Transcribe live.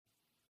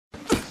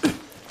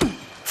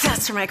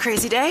for my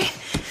crazy day.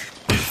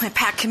 My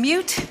packed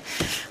commute,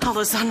 all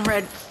those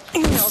unread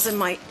emails in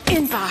my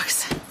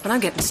inbox. But I'm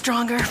getting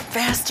stronger,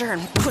 faster,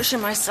 and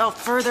pushing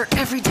myself further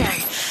every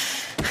day.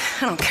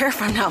 I don't care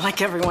if I'm not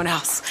like everyone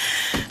else.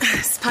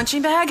 This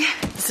punching bag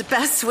is the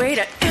best way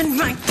to end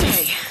my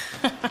day.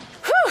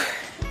 Whew.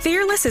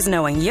 Fearless is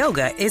knowing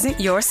yoga isn't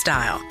your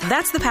style.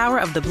 That's the power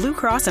of the Blue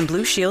Cross and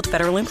Blue Shield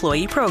Federal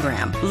Employee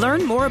Program.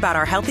 Learn more about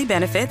our healthy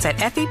benefits at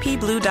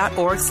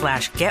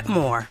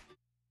fepblue.org/getmore.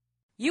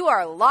 You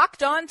are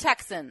Locked On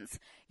Texans,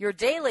 your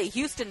daily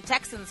Houston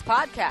Texans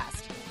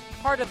podcast.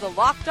 Part of the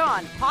Locked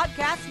On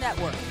Podcast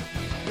Network,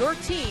 your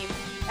team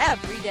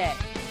every day.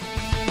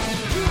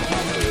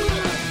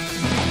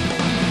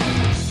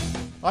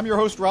 I'm your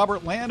host,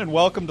 Robert Land, and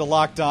welcome to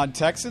Locked On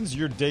Texans,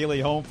 your daily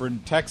home for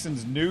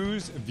Texans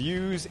news,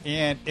 views,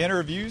 and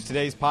interviews.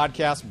 Today's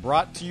podcast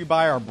brought to you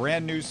by our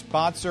brand new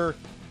sponsor,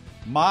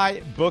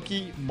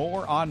 MyBookie.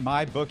 More on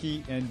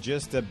MyBookie in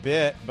just a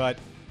bit, but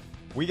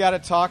we got to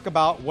talk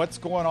about what's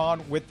going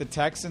on with the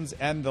Texans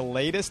and the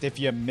latest. If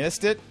you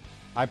missed it,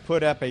 I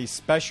put up a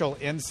special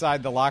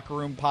Inside the Locker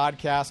Room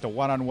podcast, a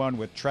one-on-one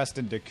with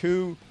Treston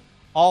Decoud,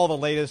 all the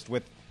latest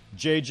with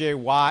J.J.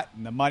 Watt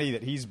and the money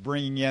that he's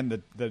bringing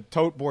in. The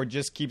tote board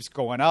just keeps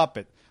going up.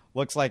 It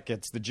looks like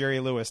it's the Jerry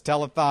Lewis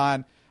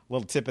telethon. A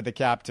little tip of the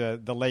cap to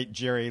the late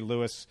Jerry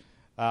Lewis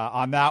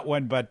on that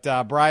one. But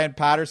Brian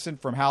Patterson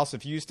from House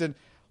of Houston,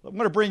 I'm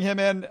going to bring him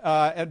in.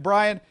 And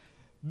Brian,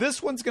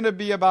 this one's going to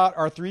be about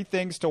our three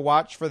things to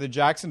watch for the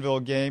Jacksonville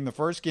game, the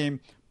first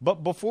game.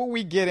 But before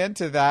we get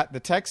into that, the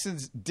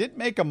Texans did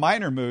make a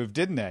minor move,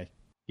 didn't they?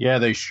 Yeah,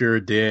 they sure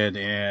did.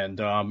 And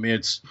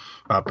it's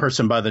a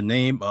person by the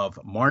name of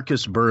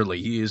Marcus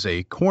Burley. He is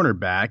a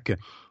cornerback.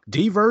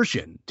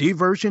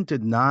 Diversion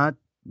did not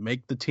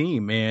make the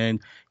team.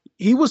 And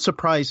he was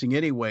surprising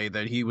anyway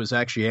that he was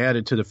actually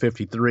added to the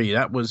 53.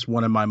 That was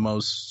one of my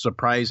most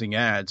surprising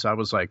ads. I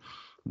was like,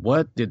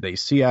 what did they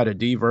see out of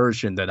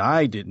Diversion that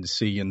I didn't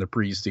see in the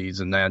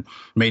preseason that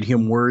made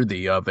him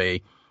worthy of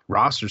a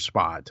roster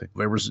spot?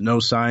 There was no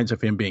signs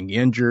of him being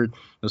injured.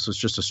 This was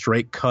just a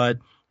straight cut.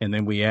 And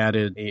then we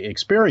added an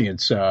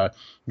experienced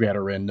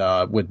veteran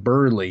with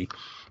Burley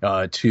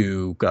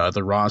to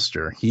the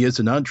roster. He is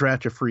an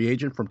undrafted free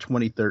agent from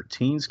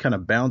 2013. He's kind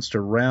of bounced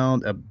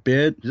around a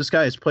bit. This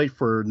guy has played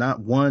for not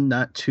one,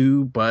 not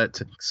two,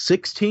 but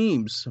 6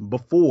 teams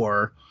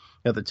before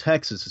the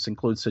Texans. This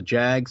includes the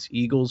Jags,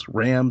 Eagles,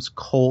 Rams,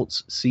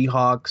 Colts,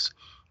 Seahawks,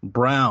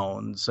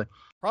 Browns.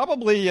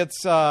 Probably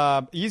it's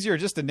easier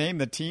just to name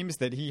the teams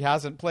that he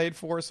hasn't played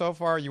for so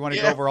far. You want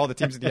to go over all the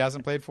teams that he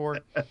hasn't played for?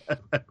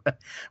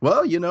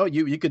 Well,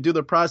 you could do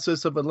the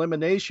process of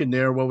elimination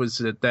there. What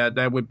was it?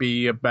 That would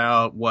be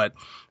about,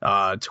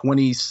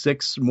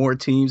 26 more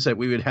teams that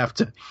we would have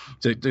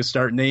to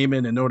start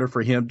naming in order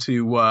for him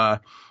to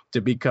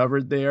be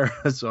covered there.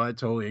 So I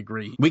totally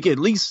agree. We could at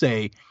least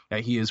say that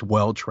he is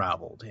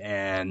well-traveled,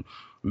 and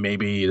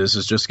maybe this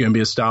is just going to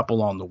be a stop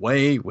along the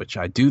way, which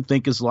I do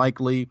think is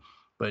likely.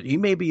 But he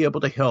may be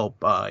able to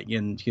help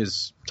in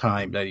his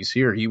time that he's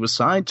here. He was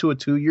signed to a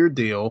 2-year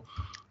deal.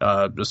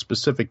 The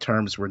specific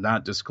terms were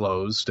not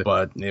disclosed,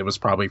 but it was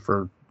probably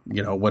for,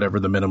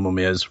 whatever the minimum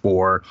is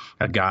for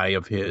a guy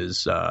of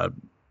his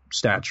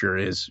stature,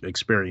 his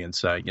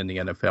experience in the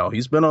NFL.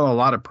 He's been on a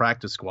lot of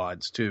practice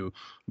squads too,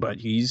 but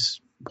he's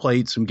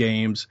played some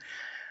games.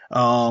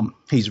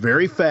 He's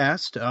very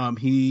fast.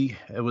 He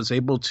was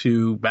able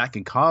to, back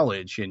in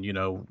college, and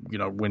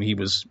when he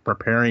was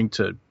preparing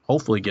to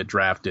hopefully get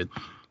drafted,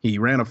 he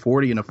ran a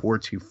 40 and a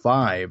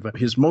 4.25.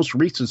 His most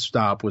recent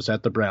stop was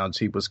at the Browns.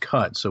 He was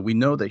cut, so we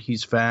know that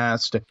he's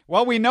fast.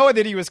 Well, we know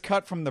that he was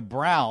cut from the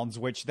Browns,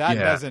 which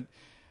doesn't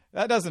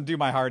do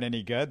my heart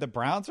any good. The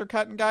Browns are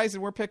cutting guys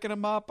and we're picking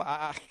them up.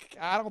 I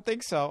don't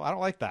think so. I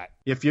don't like that.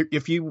 If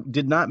you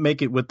did not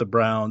make it with the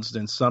Browns,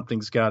 then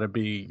something's got to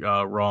be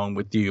wrong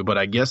with you. But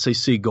I guess they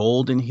see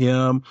gold in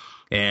him,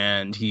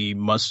 and he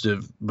must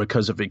have,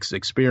 because of his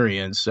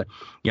experience,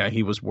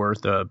 he was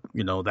worth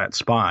that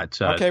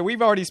spot. Okay,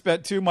 we've already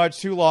spent too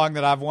long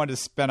that I've wanted to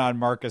spend on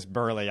Marcus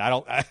Burley.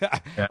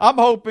 I'm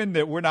hoping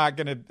that we're not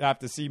going to have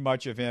to see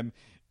much of him.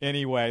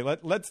 Anyway,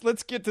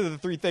 let's get to the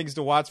three things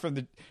to watch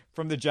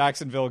from the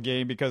Jacksonville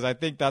game, because I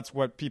think that's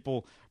what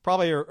people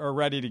probably are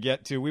ready to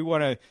get to. We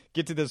want to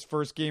get to this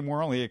first game.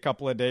 We're only a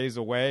couple of days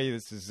away.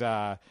 This is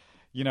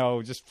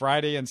just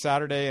Friday and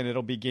Saturday, and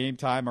it'll be game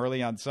time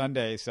early on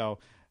Sunday. So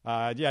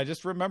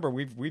just remember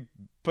we've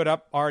put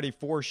up already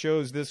 4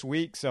 shows this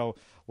week, so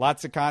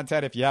lots of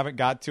content if you haven't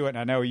got to it. And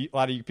I know a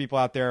lot of you people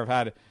out there have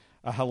had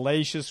a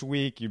hellacious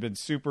week. You've been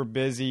super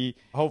busy.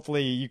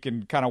 Hopefully you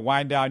can kind of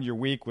wind down your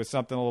week with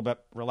something a little bit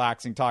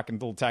relaxing, talking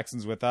little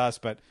Texans with us.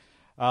 But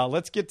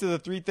let's get to the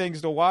three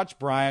things to watch,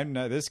 Brian.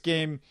 This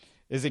game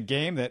is a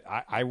game that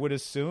I would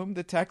assume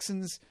the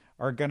Texans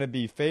are going to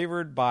be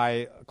favored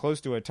by close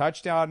to a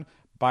touchdown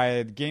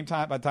by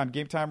the time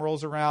game time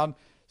rolls around.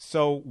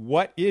 So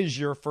what is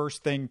your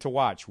first thing to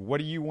watch? What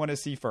do you want to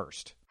see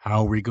first?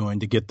 How are we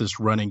going to get this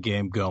running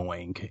game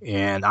going?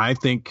 And I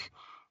think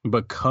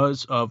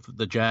because of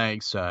the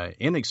Jags'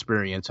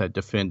 inexperience at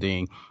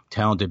defending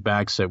talented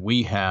backs that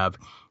we have,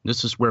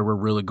 this is where we're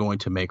really going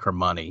to make our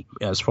money.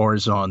 As far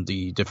as on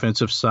the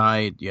defensive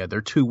side,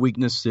 their two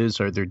weaknesses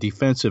are their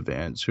defensive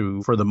ends,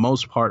 who for the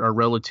most part are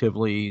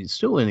relatively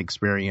still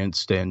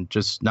inexperienced and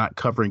just not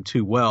covering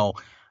too well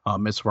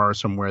as far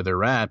as from where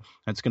they're at.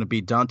 That's going to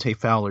be Dante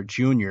Fowler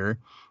Jr.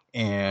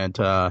 and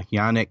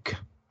Yannick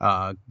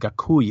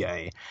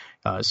Ngakoue.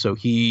 So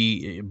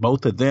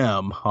both of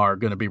them are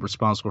going to be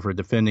responsible for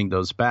defending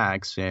those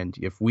backs. And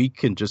if we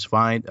can just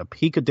find a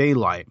peak of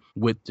daylight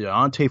with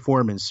D'Onta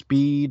Foreman's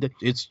speed,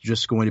 it's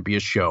just going to be a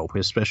show,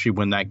 especially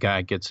when that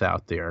guy gets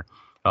out there.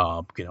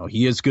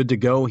 He is good to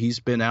go. He's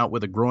been out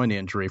with a groin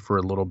injury for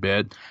a little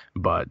bit,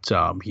 but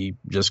he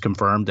just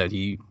confirmed that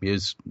he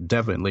is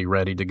definitely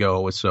ready to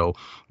go. So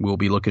we'll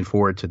be looking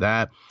forward to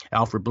that.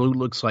 Alfred Blue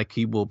looks like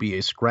he will be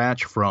a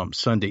scratch from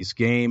Sunday's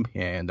game,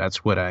 and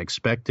that's what I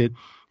expected.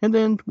 And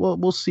then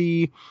we'll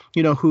see,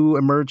 who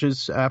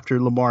emerges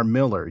after Lamar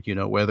Miller,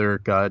 whether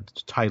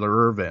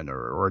Tyler Ervin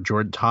or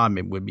Jordan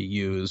Todman would be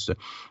used.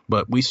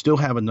 But we still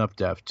have enough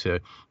depth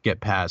to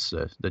get past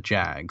the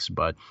Jags.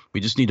 But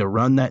we just need to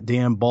run that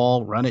damn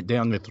ball, run it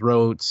down their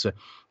throats,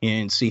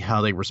 and see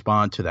how they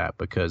respond to that.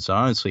 Because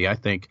honestly, I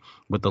think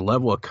with the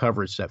level of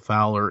coverage that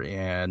Fowler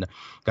and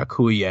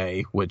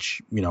Ngakoue,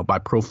 which, by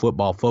Pro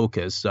Football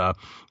Focus,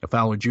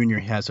 Fowler Jr.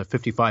 has a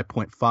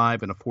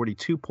 55.5 and a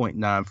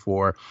 42.9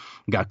 for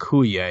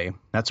Ngakoue.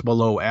 That's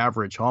below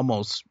average,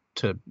 almost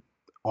to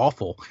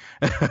awful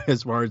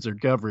as far as their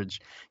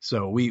coverage.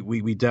 So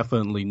we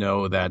definitely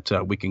know that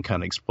we can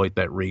kind of exploit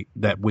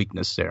that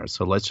weakness there.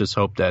 So let's just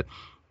hope that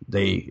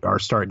they are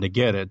starting to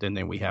get it, and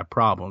then we have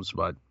problems,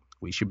 but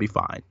we should be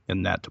fine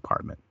in that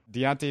department.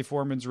 D'Onta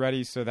Foreman's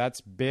ready, so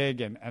that's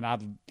big, and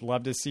I'd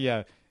love to see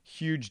a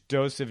huge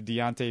dose of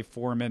D'Onta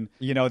Foreman.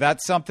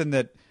 That's something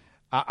that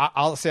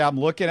I'll say I'm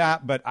looking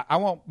at, but I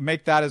won't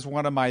make that as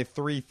one of my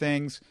three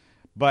things.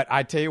 But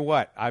I tell you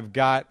what, I've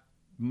got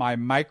my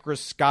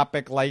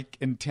microscopic-like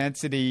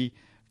intensity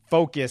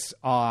focus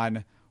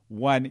on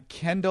one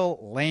Kendall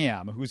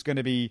Lamb, who's going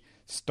to be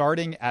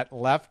starting at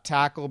left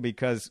tackle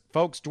because,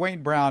 folks,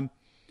 Dwayne Brown,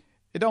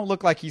 it don't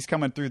look like he's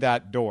coming through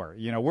that door.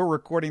 We're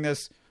recording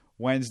this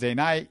Wednesday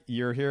night.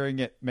 You're hearing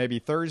it maybe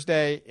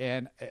Thursday.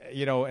 And,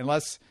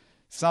 unless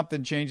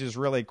something changes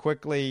really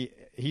quickly,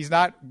 he's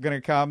not going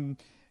to come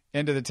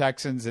into the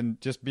Texans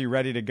and just be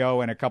ready to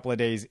go in a couple of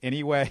days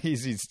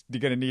anyways. He's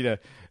going to need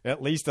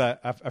at least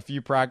a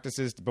few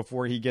practices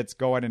before he gets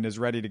going and is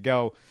ready to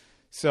go.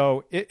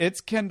 So it's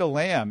Kendall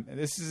Lamb.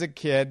 This is a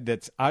kid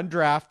that's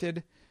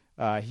undrafted.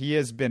 He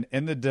has been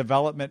in the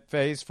development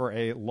phase for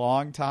a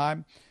long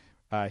time.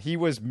 He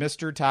was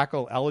Mr.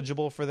 Tackle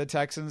eligible for the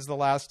Texans the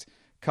last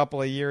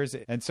couple of years.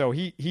 And so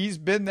he's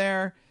been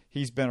there.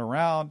 He's been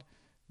around.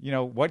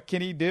 What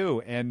can he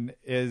do? And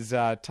is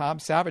Tom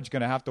Savage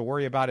going to have to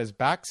worry about his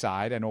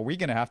backside? And are we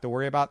going to have to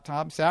worry about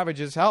Tom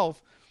Savage's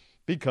health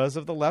because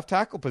of the left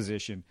tackle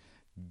position?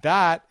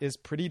 That is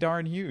pretty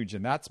darn huge.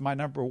 And that's my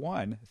number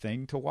one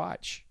thing to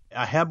watch.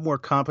 I have more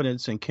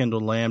confidence in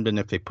Kendall Lamb than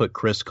if they put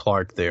Chris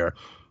Clark there.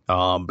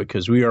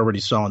 Because we already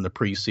saw in the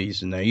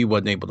preseason that he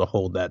wasn't able to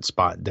hold that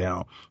spot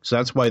down. So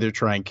that's why they're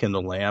trying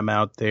Kendall Lamb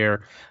out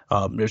there.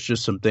 There's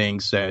just some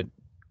things that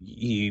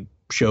he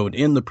showed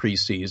in the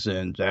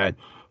preseason that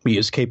he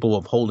is capable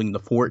of holding the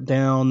fort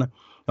down.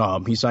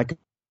 He's not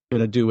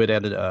going to do it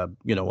at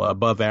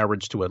above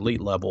average to elite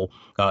level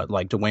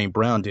like Dwayne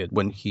Brown did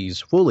when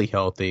he's fully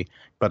healthy,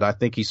 but I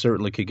think he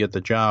certainly could get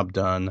the job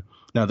done.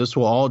 Now, this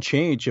will all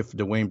change if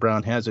Dwayne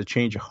Brown has a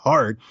change of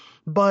heart,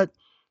 but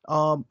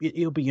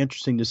it'll be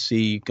interesting to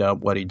see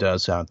what he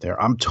does out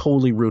there. I'm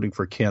totally rooting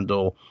for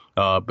Kendall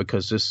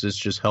because this is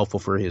just helpful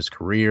for his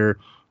career.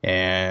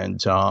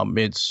 And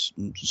it's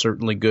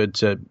certainly good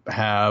to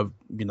have,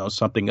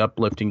 something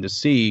uplifting to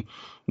see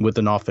with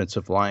an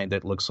offensive line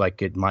that looks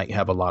like it might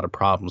have a lot of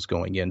problems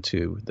going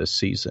into the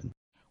season.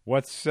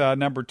 What's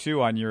number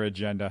two on your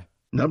agenda?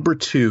 Number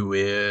two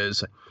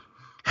is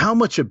how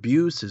much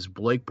abuse is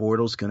Blake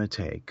Bortles going to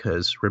take?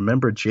 Because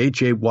remember,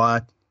 J.J.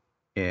 Watt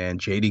and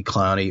J.D.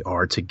 Clowney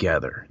are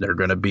together. They're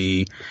going to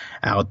be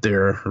out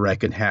there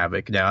wrecking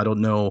havoc. Now, I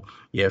don't know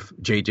if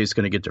J.J.'s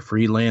going to get to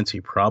freelance.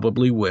 He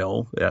probably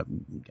will.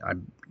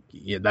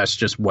 That's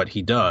just what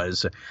he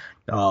does.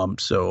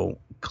 So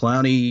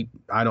Clowney,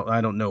 I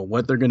don't know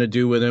what they're going to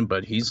do with him,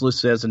 but he's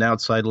listed as an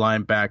outside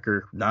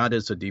linebacker, not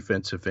as a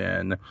defensive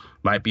end.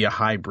 Might be a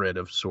hybrid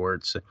of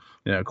sorts.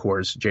 And of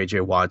course,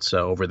 J.J. Watt's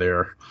over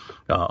there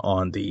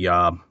on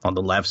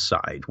the left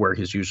side, where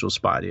his usual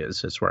spot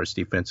is as far as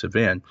defensive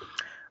end.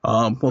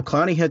 Well,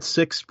 Clowney had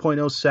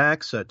 6.0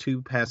 sacks,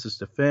 2 passes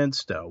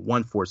defensed,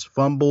 1 forced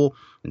fumble,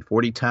 and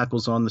 40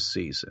 tackles on the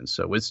season.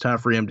 So it's time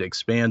for him to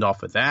expand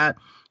off of that.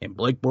 And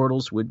Blake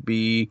Bortles would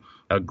be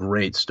a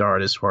great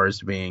start as far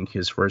as being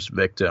his first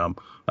victim.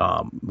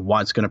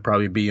 Watt's going to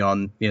probably be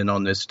in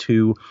on this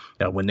too.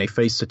 When they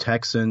face the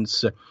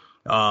Texans,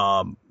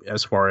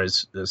 as far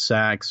as the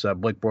sacks,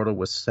 Blake Bortles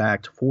was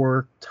sacked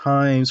 4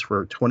 times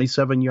for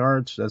 27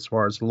 yards as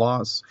far as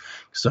loss.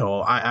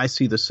 So I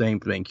see the same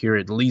thing here,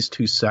 at least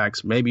 2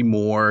 sacks, maybe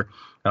more,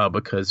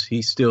 because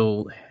he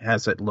still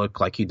has it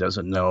look like he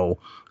doesn't know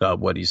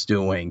what he's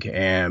doing.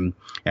 And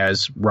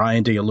as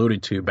Ryan D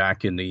alluded to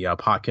back in the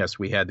podcast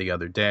we had the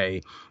other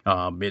day,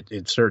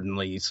 it's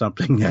certainly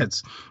something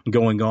that's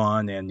going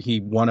on. And he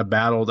won a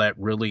battle that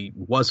really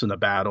wasn't a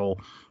battle,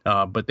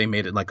 but they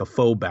made it like a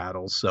faux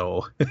battle.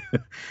 So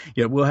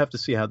yeah, we'll have to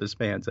see how this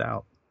pans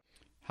out.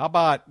 How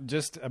about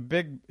just a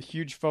big,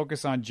 huge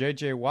focus on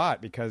J.J.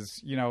 Watt,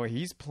 because,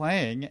 he's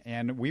playing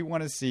and we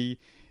want to see,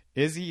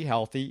 is he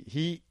healthy?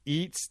 He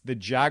eats the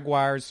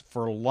Jaguars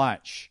for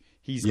lunch.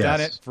 He's done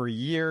it for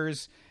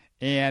years,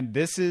 and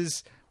this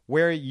is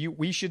where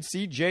we should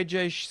see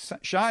J.J.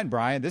 shine,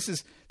 Brian. This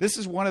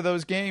is one of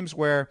those games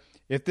where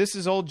if this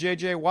is old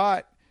J.J.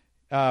 Watt,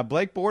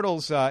 Blake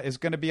Bortles is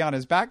going to be on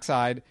his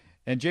backside,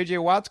 and J.J.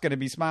 Watt's going to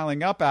be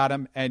smiling up at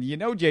him, and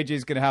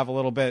J.J.'s going to have a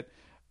little bit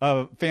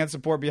of fan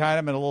support behind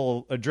him and a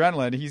little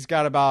adrenaline. He's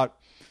got about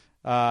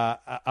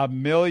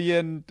 1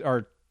 million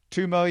or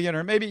 2 million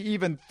or maybe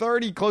even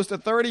close to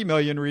 30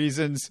 million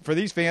reasons for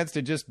these fans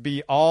to just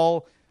be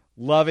all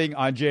loving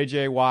on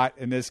J.J. Watt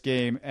in this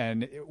game.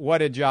 And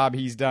what a job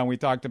he's done. We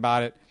talked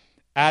about it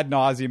ad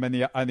nauseum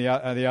on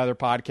the other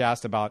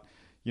podcast about,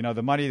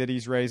 the money that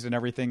he's raised and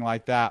everything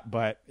like that.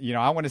 But,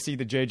 I want to see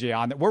the J.J.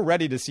 on that. We're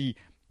ready to see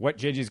what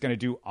J.J. is going to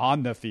do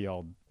on the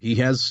field. He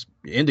has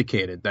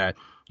indicated that,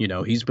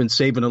 he's been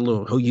saving a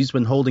little, he's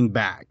been holding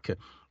back.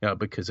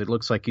 Because it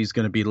looks like he's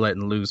going to be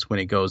letting loose when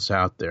he goes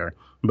out there.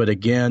 But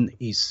again,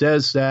 he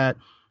says that,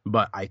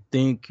 but I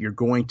think you're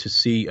going to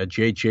see a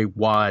J.J.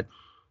 Watt,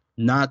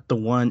 not the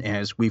one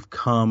as we've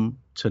come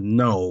to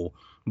know,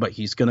 but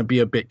he's going to be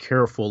a bit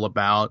careful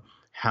about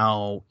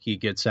how he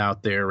gets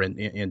out there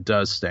and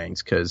does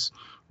things, because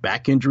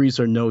back injuries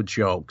are no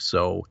joke.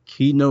 So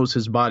he knows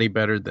his body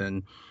better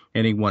than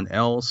anyone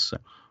else.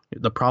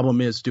 The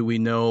problem is, do we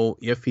know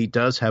if he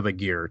does have a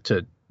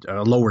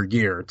lower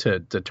gear to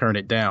turn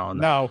it down?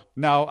 No,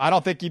 I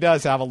don't think he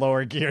does have a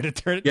lower gear to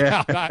turn it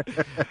down.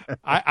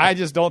 I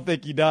just don't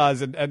think he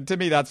does. And to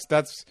me,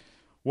 that's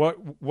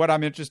what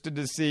I'm interested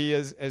to see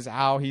is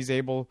how he's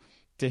able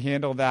to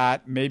handle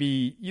that.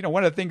 Maybe,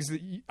 one of the things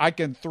that I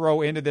can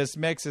throw into this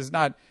mix is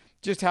not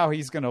just how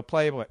he's going to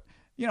play, but,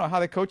 how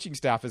the coaching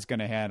staff is going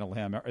to handle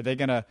him. Are they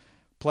going to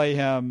play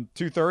him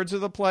 2/3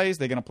 of the plays?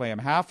 They're going to play him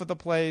half of the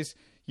plays?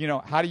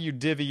 How do you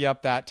divvy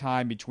up that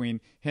time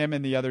between him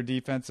and the other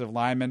defensive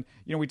linemen?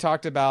 We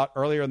talked about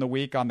earlier in the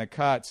week on the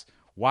cuts,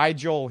 why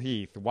Joel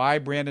Heath? Why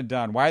Brandon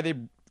Dunn? Why are they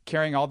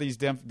carrying all these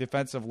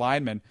defensive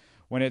linemen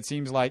when it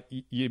seems like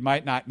you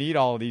might not need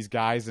all of these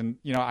guys? And,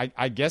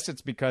 I guess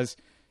it's because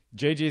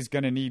JJ is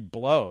going to need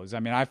blows. I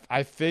mean,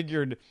 I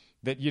figured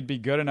that you'd be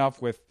good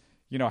enough with,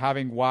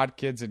 having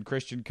Watkins and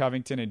Christian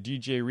Covington and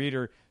DJ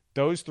Reader,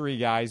 those 3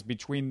 guys,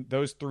 between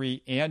those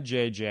 3 and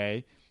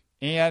JJ,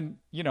 and,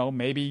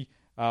 maybe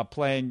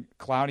playing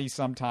Clowney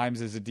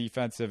sometimes as a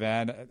defensive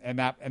end and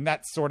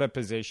that sort of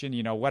position,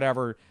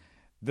 whatever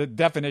the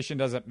definition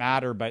doesn't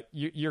matter, but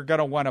you're going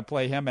to want to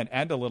play him and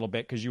end a little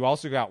bit, because you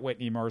also got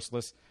Whitney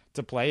Merciless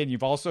to play, and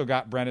you've also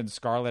got Brendan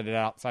Scarlett at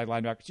outside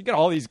linebacker. You got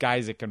all these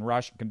guys that can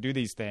rush and can do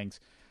these things.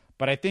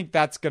 But I think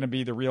that's going to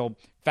be the real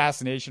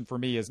fascination for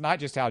me, is not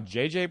just how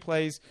JJ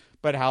plays,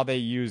 but how they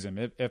use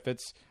him. If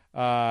it's,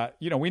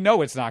 we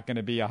know it's not going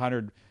to be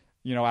 100,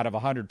 out of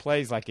 100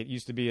 plays like it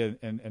used to be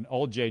in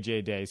old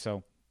JJ day.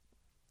 So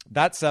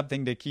that's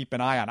something to keep an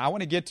eye on. I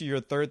want to get to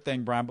your third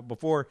thing, Brian, but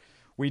before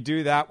we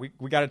do that, we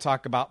got to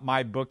talk about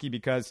MyBookie,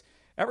 because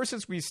ever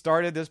since we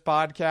started this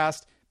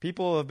podcast,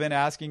 people have been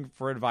asking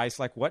for advice,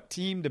 like what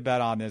team to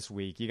bet on this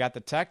week. You got the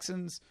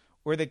Texans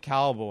or the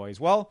Cowboys?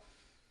 Well,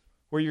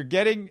 where you're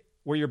betting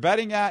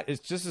at is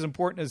just as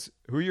important as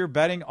who you're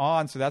betting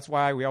on. So that's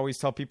why we always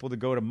tell people to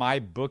go to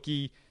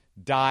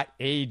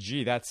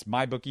mybookie.ag. That's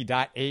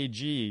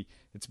mybookie.ag.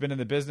 It's been in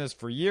the business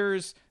for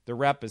years. The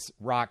rep is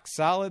rock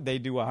solid. They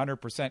do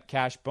 100%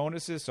 cash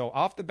bonuses. So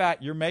off the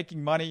bat, you're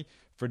making money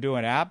for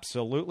doing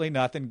absolutely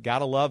nothing.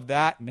 Gotta love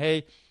that. And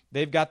hey,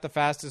 they've got the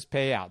fastest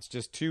payouts,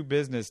 just 2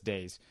 business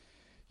days.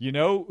 You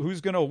know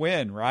who's going to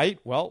win, right?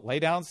 Well, lay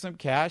down some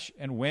cash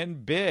and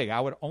win big.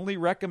 I would only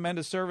recommend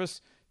a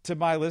service to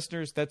my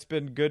listeners that's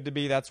been good to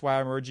me. That's why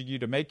I'm urging you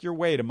to make your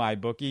way to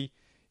MyBookie.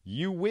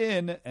 You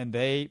win and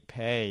they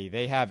pay.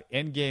 They have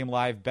in-game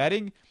live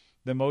betting,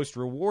 the most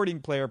rewarding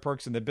player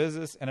perks in the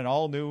business, and an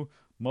all-new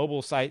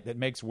mobile site that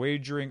makes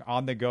wagering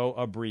on the go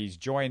a breeze.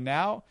 Join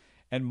now,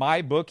 and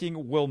MyBookie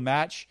will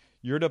match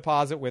your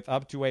deposit with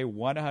up to a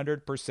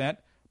 100%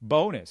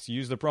 bonus.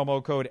 Use the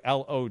promo code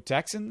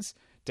LOTexans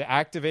to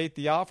activate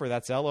the offer.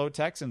 That's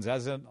LOTexans,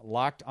 as in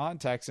Locked On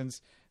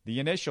Texans, the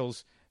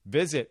initials.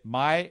 Visit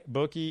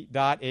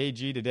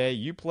mybookie.ag today.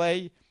 You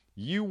play,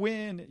 you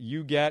win,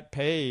 you get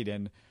paid.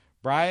 And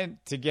Brian,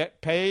 to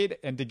get paid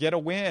and to get a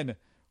win,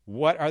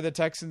 what are the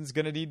Texans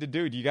going to need to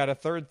do? Do you got a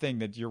third thing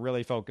that you're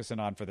really focusing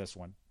on for this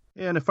one?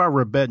 And if I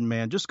were a betting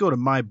man, just go to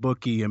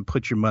MyBookie and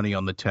put your money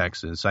on the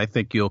Texans. I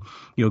think you'll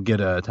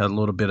get a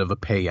little bit of a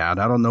payout.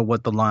 I don't know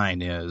what the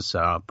line is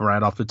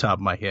right off the top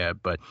of my head,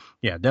 but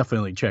yeah,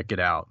 definitely check it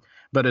out.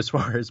 But as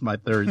far as my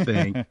third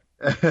thing,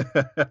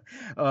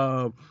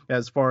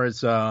 as far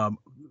as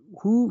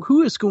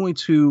who is going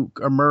to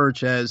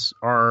emerge as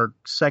our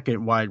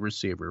second wide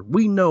receiver,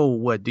 we know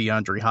what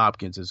DeAndre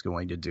Hopkins is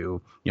going to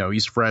do.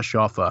 He's fresh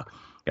off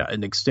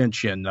an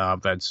extension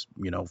that's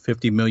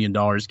 $50 million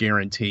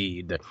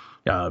guaranteed.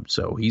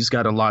 So he's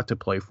got a lot to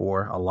play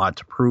for, a lot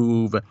to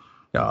prove.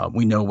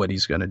 We know what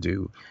he's going to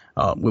do.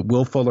 With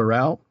Will Fuller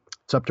out,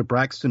 it's up to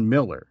Braxton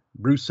Miller,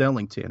 Bruce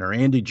Ellington, or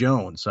Andy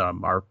Jones,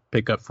 our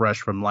pickup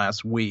fresh from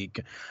last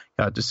week,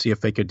 to see if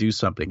they could do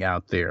something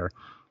out there.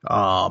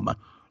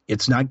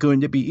 It's not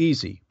going to be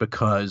easy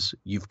because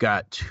you've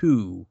got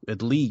two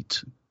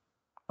elite,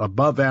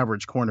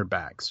 above-average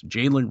cornerbacks,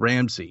 Jalen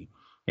Ramsey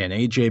and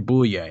A.J.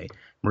 Bouye.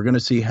 We're going to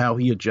see how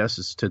he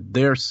adjusts to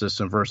their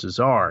system versus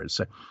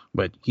ours.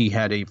 But he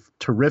had a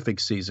terrific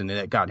season, and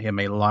it got him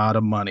a lot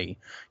of money.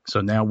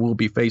 So now we'll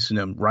be facing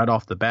him right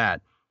off the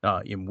bat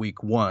in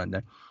week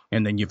 1.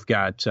 And then you've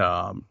got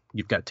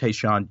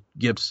Tayshaun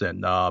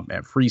Gibson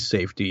at free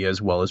safety, as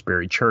well as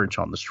Barry Church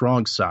on the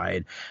strong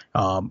side.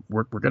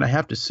 We're going to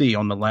have to see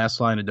on the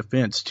last line of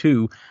defense,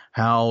 too,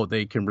 how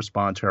they can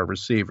respond to our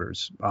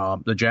receivers.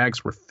 The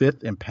Jags were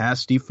 5th in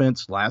pass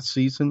defense last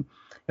season,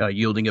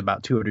 yielding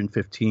about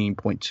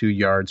 215.2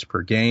 yards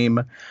per game.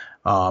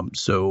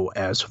 So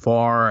as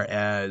far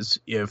as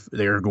if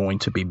they're going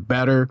to be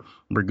better,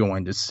 we're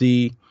going to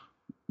see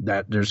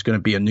that there's going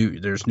to be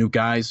there's new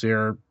guys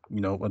there, a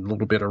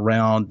little bit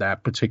around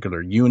that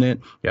particular unit.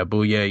 Yeah,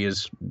 Bouye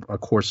is, of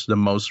course, the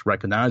most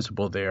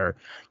recognizable there.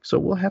 So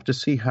we'll have to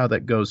see how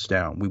that goes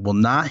down. We will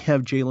not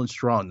have Jalen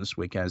Strong this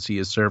week as he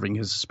is serving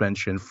his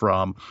suspension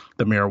from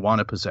the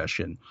marijuana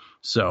possession.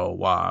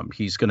 So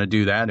he's going to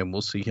do that, and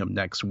we'll see him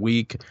next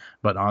week.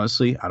 But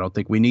honestly, I don't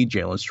think we need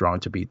Jalen Strong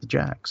to beat the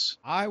Jags.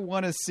 I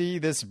want to see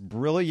this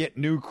brilliant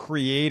new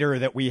creator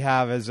that we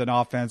have as an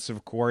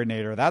offensive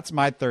coordinator. That's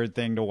my third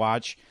thing to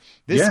watch.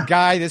 This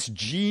guy, this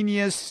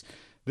genius,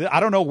 I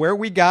don't know where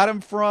we got him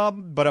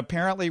from, but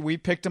apparently we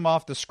picked him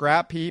off the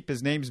scrap heap.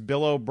 His name's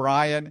Bill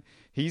O'Brien.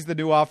 He's the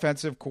new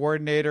offensive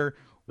coordinator.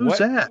 Who's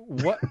that?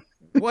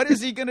 What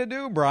is he going to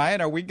do,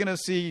 Brian? Are we going to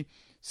see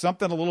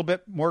something a little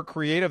bit more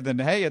creative than,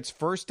 hey, it's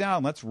first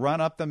down, let's run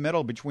up the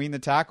middle between the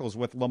tackles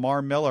with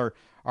Lamar Miller,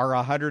 our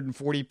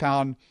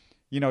 140-pound,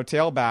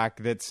 tailback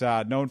that's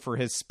known for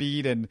his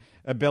speed and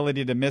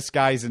ability to miss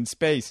guys in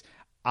space?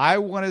 I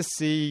want to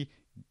see,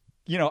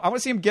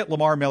 him get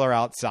Lamar Miller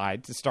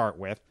outside to start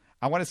with.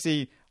 I want to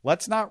see,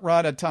 let's not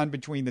run a ton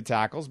between the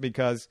tackles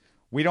because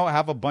we don't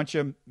have a bunch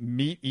of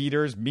meat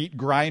eaters, meat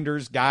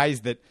grinders,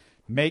 guys that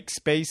make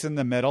space in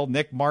the middle.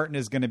 Nick Martin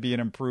is going to be an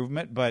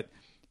improvement, but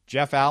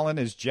Jeff Allen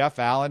is Jeff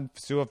Allen.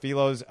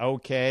 Suafilo's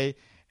okay.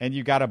 And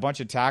you got a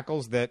bunch of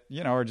tackles that,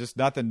 are just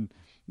nothing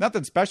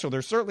special.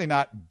 They're certainly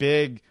not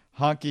big,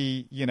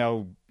 hunky,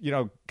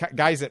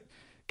 guys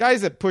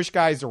that push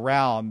guys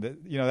around,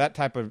 that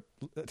type of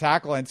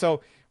tackle. And so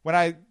when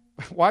I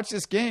watch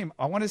this game,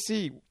 I want to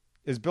see,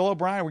 is Bill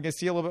O'Brien, we're going to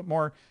see a little bit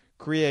more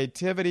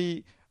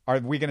creativity? Are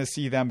we going to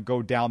see them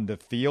go down the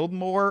field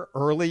more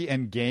early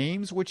in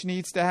games, which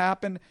needs to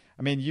happen?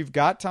 I mean, you've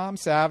got Tom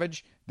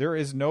Savage. There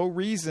is no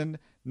reason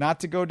not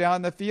to go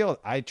down the field.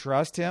 I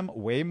trust him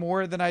way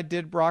more than I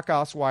did Brock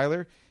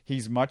Osweiler.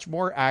 He's much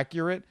more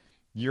accurate.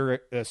 You're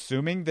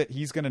assuming that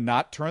he's going to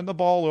not turn the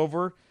ball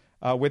over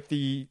with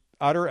the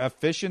utter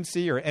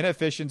efficiency or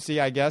inefficiency,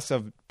 I guess,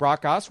 of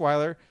Brock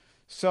Osweiler.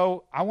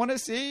 So I want to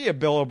see you,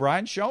 Bill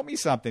O'Brien. Show me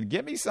something.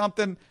 Give me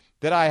something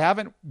that I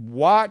haven't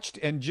watched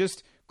and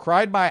just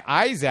cried my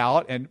eyes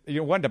out and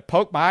wanted to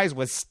poke my eyes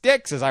with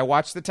sticks as I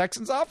watched the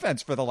Texans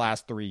offense for the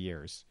last 3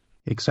 years.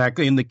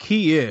 Exactly. And the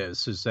key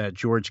is that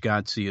George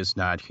Godsey is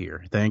not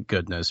here. Thank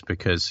goodness,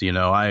 because,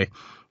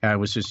 I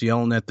was just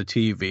yelling at the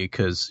TV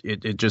because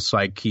it just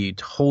like he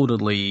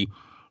totally,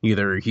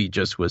 either he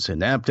just was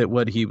inept at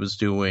what he was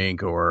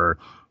doing or,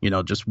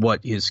 just what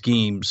his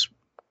schemes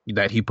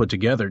that he put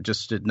together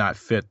just did not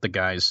fit the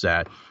guys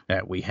that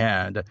we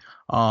had.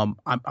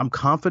 I'm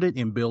confident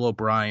in Bill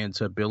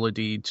O'Brien's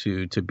ability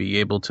to be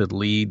able to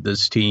lead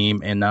this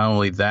team. And not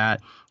only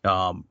that,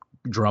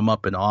 drum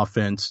up an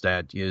offense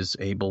that is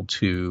able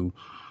to,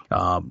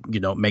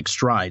 make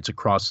strides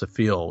across the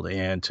field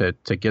and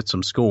to get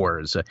some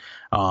scores.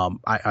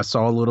 I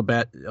saw a little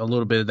bit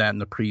of that in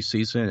the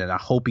preseason, and I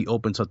hope he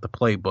opens up the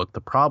playbook.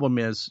 The problem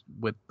is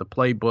with the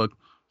playbook,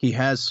 he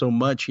has so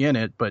much in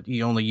it, but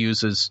he only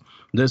uses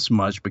this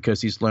much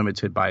because he's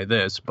limited by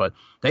this. But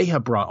they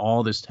have brought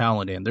all this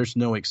talent in. There's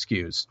no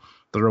excuse.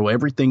 Throw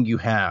everything you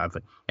have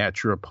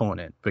at your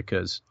opponent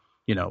because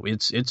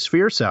it's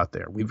fierce out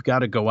there. We've got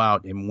to go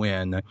out and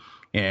win,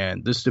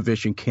 and this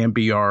division can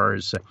be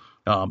ours.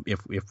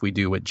 if we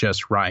do it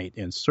just right.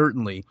 And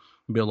certainly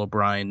Bill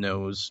O'Brien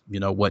knows,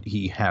 what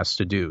he has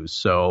to do.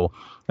 So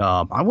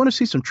I want to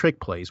see some trick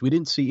plays. We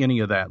didn't see any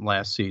of that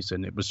last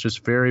season. It was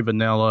just very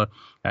vanilla.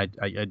 I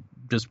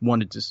just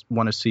want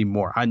to see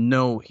more. I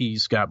know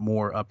he's got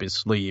more up his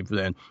sleeve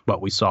than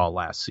what we saw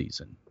last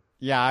season.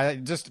 Yeah, I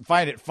just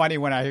find it funny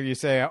when I hear you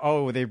say,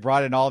 "Oh, they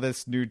brought in all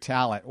this new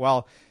talent."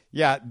 Well,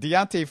 yeah,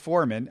 D'Onta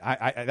Foreman,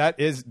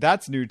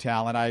 that's new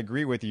talent. I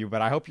agree with you,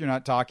 but I hope you're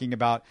not talking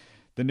about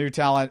the new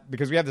talent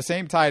because we have the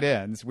same tight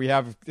ends. We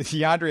have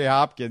DeAndre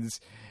Hopkins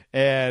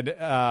and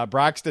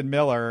Braxton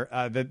Miller.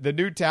 The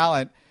new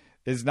talent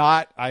is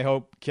not, I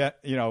hope,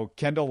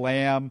 Kendall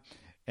Lamb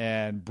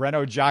and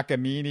Breno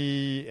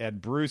Giacomini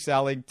and Bruce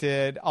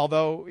Ellington.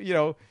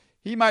 Although,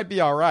 he might be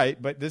all right,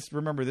 but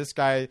remember, this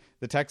guy,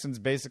 the Texans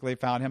basically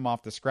found him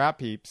off the scrap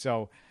heap.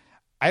 So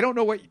I don't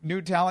know what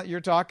new talent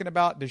you're talking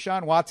about.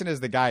 Deshaun Watson is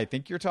the guy I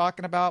think you're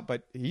talking about,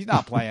 but he's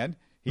not playing.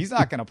 He's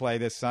not going to play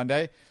this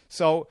Sunday.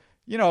 So,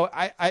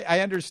 I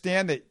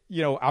understand that,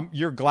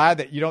 you're glad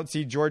that you don't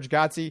see George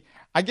Godsey.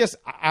 I guess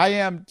I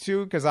am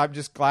too, because I'm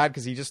just glad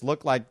because he just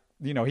looked like,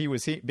 he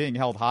was being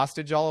held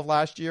hostage all of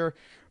last year.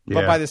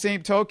 But by the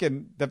same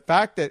token,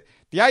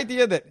 the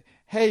idea that,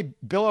 hey,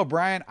 Bill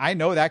O'Brien, I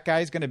know that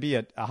guy's going to be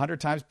 100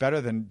 times better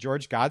than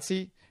George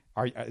Godsey.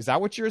 Is that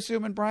what you're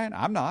assuming, Brian?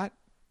 I'm not.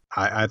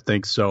 I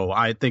think so.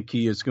 I think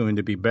he is going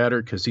to be better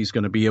because he's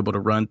going to be able to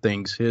run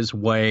things his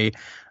way.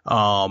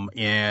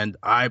 And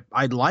I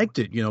liked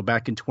it,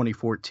 back in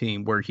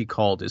 2014 where he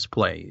called his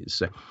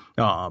plays.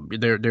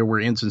 There were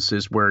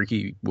instances where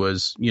he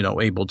was,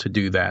 able to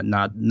do that.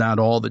 Not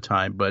all the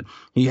time, but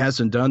he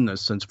hasn't done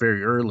this since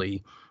very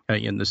early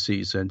in the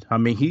season. I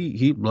mean,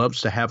 he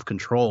loves to have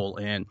control,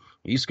 and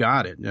he's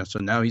got it. So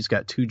now he's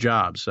got two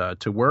jobs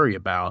to worry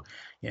about.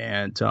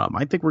 And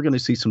I think we're going to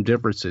see some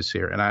differences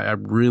here. And I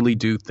really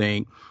do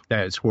think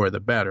that it's for the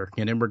better.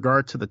 And in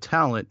regard to the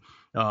talent,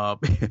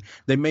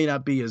 they may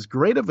not be as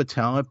great of a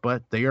talent,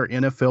 but they are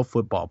NFL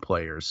football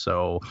players.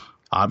 So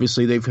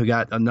obviously they've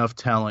got enough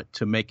talent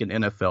to make an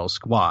NFL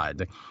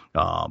squad.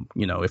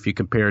 If you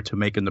compare it to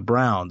making the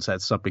Browns,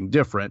 that's something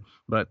different.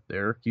 But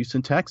they're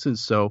Houston Texans,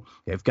 so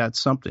they've got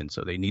something.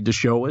 So they need to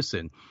show us.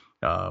 And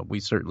we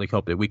certainly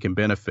hope that we can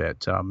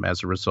benefit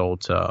as a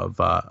result of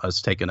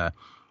us taking a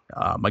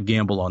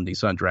gamble on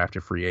these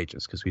undrafted free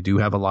agents because we do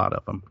have a lot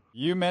of them.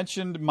 You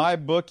mentioned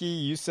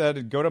MyBookie. You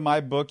said go to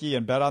MyBookie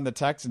and bet on the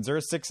Texans. They're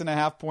a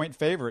 6.5 point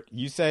favorite.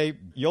 You say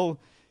you'll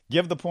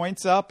give the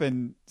points up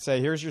and say,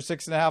 here's your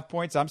 6.5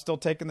 points. I'm still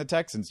taking the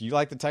Texans. You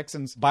like the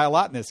Texans by a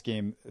lot in this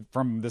game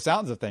from the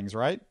sounds of things,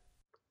 right?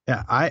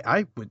 Yeah,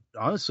 I would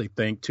honestly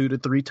think 2 to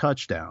 3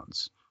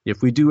 touchdowns.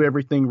 If we do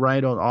everything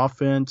right on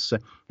offense,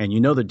 and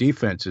the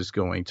defense is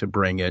going to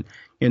bring it,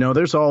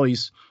 there's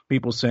always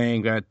people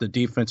saying that the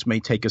defense may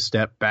take a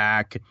step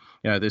back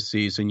this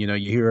season. You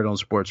hear it on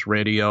sports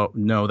radio.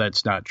 No,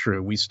 that's not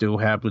true. We still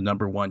have the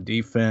number one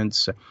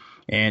defense.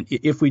 And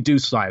if we do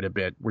slide a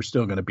bit, we're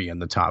still going to be in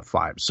the top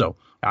 5. So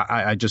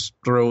I just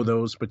throw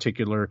those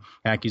particular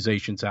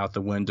accusations out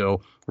the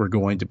window. We're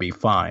going to be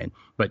fine.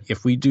 But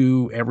if we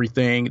do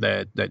everything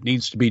that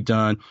needs to be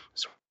done,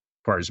 as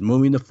far as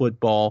moving the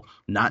football,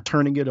 not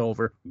turning it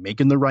over,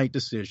 making the right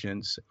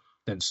decisions,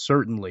 then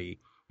certainly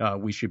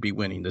we should be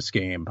winning this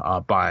game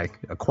by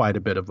quite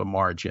a bit of a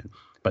margin.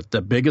 But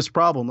the biggest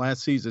problem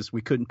last season is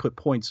we couldn't put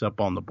points up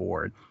on the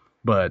board.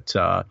 But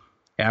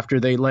after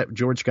they let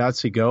George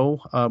Godsey go,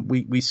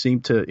 we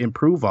seem to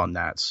improve on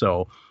that.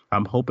 So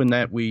I'm hoping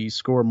that we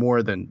score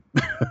more than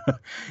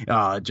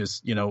our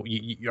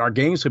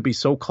games would be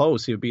so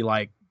close. It would be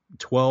like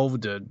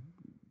 12-6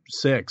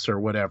 or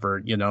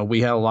whatever.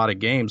 We had a lot of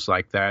games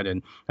like that.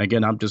 And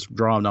again, I'm just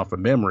drawing off of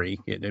memory.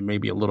 It may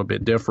be a little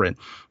bit different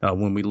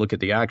when we look at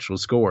the actual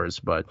scores,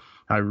 but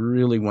I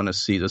really want to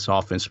see this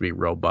offense be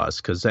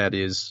robust because that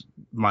is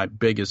my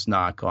biggest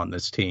knock on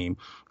this team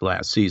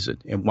last season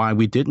and why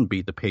we didn't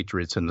beat the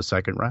Patriots in the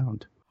second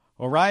round.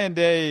 Well, Ryan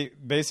Day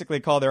basically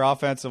called their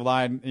offensive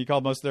line, he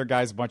called most of their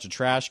guys a bunch of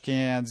trash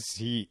cans.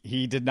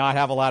 He did not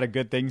have a lot of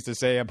good things to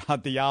say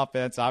about the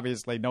offense.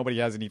 Obviously, nobody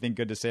has anything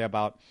good to say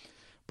about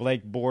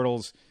Blake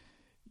Bortles.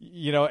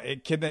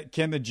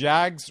 Can the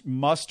Jags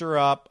muster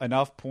up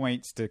enough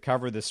points to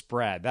cover the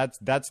spread?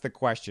 That's the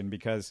question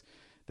because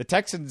the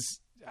Texans,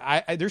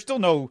 there's still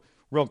no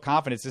real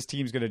confidence this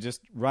team's going to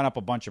just run up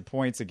a bunch of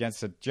points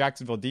against a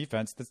Jacksonville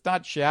defense that's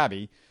not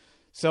shabby.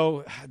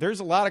 So there's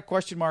a lot of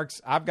question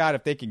marks I've got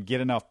if they can get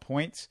enough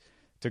points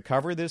to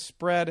cover this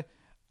spread.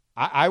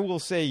 I will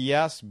say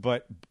yes,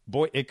 but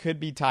boy, it could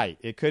be tight.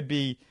 It could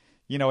be,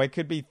 it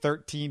could be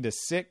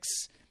 13-6.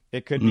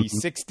 It could be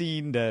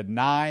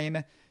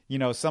 16-9,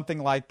 something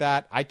like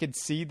that. I could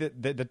see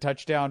the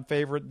touchdown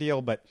favorite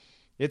deal, but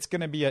it's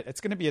going to be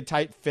a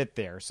tight fit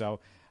there.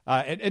 So,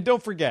 and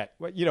don't forget,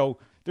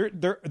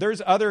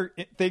 there's other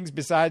things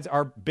besides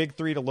our big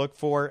 3 to look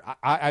for.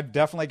 I've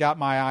definitely got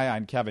my eye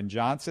on Kevin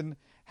Johnson.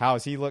 How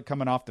is he look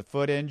coming off the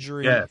foot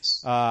injury?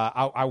 Yes.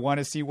 I want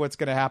to see what's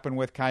going to happen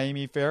with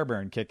Kaimi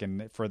Fairbairn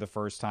kicking for the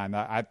first time.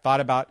 I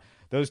thought about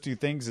those two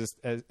things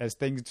as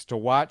things to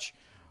watch.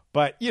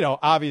 But,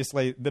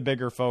 obviously the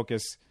bigger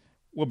focus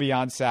will be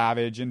on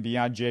Savage and be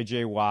on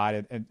J.J. Watt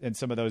and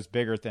some of those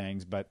bigger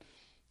things. But,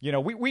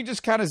 we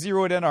just kind of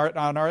zeroed in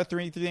on our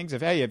three things.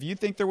 If you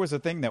think there was a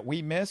thing that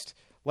we missed,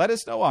 let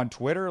us know on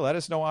Twitter. Let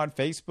us know on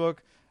Facebook.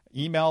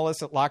 Email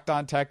us at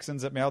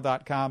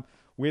lockedontexans@mail.com.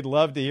 We'd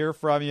love to hear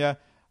from you.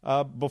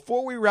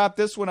 Before we wrap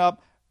this one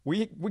up,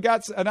 we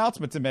got an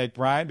announcement to make,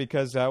 Brian,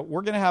 because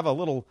we're going to have a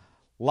little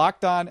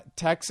Locked On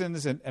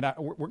Texans, and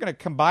we're going to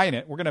combine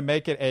it. We're going to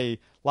make it a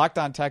Locked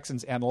On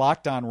Texans and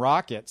Locked On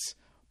Rockets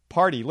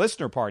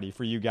listener party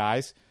for you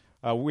guys.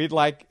 We'd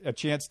like a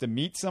chance to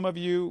meet some of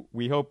you.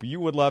 We hope you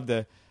would love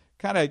to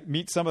kind of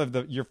meet some of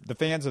the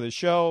fans of the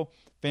show,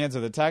 fans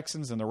of the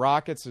Texans and the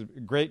Rockets. A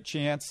great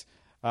chance.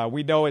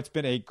 We know it's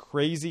been a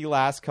crazy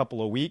last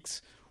couple of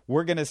weeks.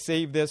 We're going to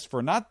save this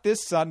for not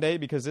this Sunday,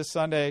 because this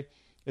Sunday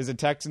is a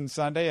Texans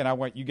Sunday, and I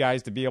want you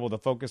guys to be able to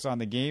focus on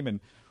the game, and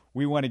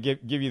we want to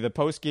give you the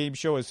post-game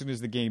show as soon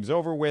as the game's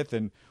over with,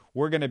 and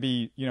we're going to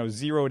be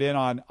zeroed in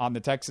on the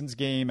Texans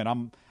game, and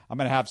I'm going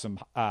to have some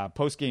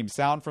post-game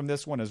sound from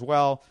this one as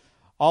well.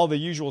 All the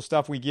usual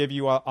stuff we give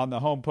you on the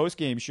home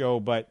post-game show.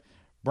 But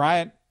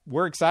Brian,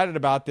 we're excited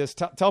about this.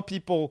 Tell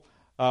people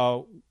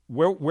where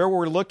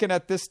we're looking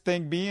at this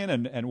thing being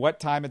and what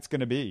time it's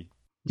going to be.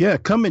 Yeah,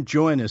 come and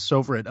join us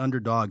over at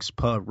Underdogs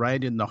Pub,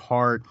 right in the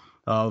heart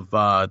of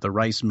the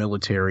Rice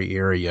Military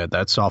area.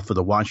 That's off of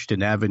the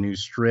Washington Avenue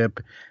Strip.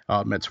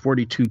 It's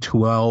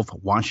 4212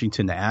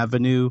 Washington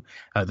Avenue.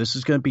 This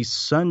is going to be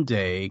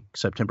Sunday,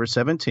 September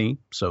 17th.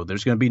 So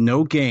there's going to be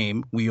no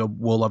game. We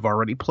will have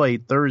already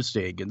played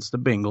Thursday against the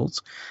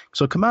Bengals.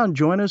 So come out and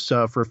join us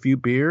for a few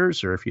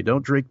beers, or if you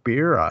don't drink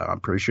beer, I'm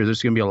pretty sure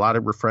there's going to be a lot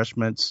of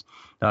refreshments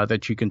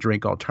that you can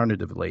drink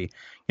alternatively.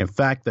 In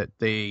fact, that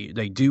they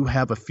do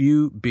have a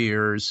few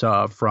beers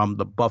from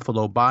the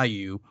Buffalo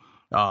Bayou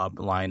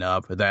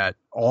lineup that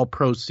all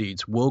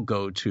proceeds will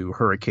go to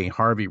Hurricane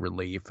Harvey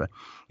relief.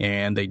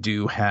 And they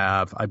do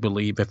have, I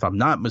believe, if I'm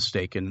not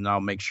mistaken, and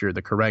I'll make sure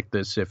to correct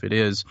this if it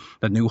is,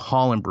 the New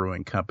Holland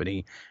Brewing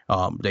Company.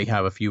 They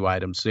have a few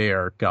items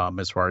there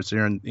as far as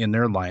they're in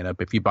their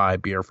lineup. If you buy a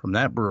beer from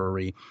that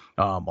brewery,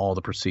 all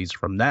the proceeds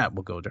from that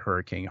will go to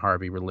Hurricane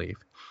Harvey relief.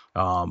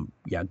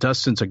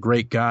 Dustin's a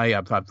great guy.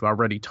 I've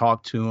already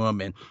talked to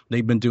him, and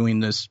they've been doing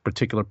this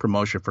particular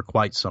promotion for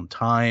quite some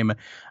time.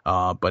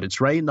 But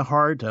it's right in the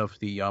heart of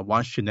the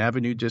Washington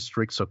Avenue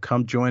district. So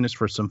come join us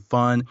for some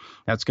fun.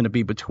 That's going to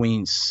be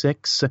between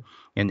 6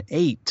 and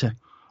 8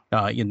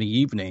 in the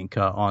evening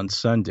on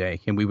Sunday.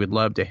 And we would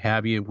love to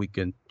have you. We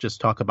can just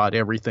talk about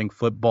everything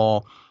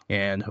football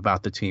and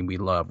about the team we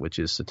love, which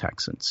is the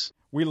Texans.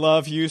 We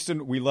love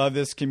Houston. We love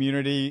this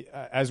community.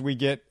 As we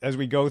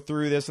go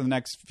through this in the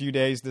next few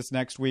days, this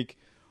next week,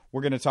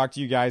 we're going to talk to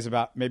you guys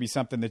about maybe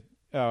something that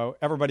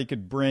everybody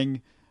could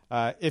bring,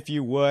 if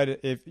you would.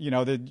 If you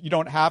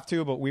don't have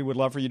to, but we would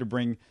love for you to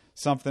bring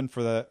something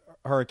for the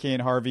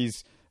Hurricane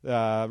Harvey's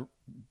flood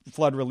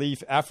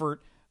relief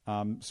effort.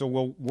 So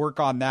we'll work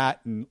on that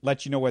and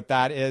let you know what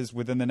that is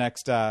within the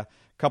next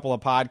couple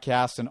of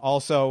podcasts. And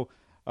also,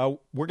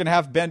 we're going to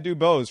have Ben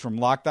Dubose from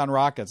Locked On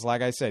Rockets.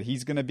 Like I said,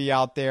 he's going to be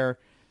out there.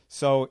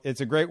 So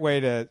it's a great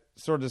way to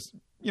sort of,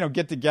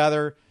 get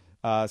together,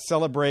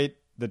 celebrate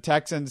the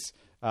Texans,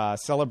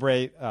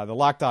 celebrate the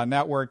Locked On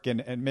Network,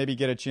 and maybe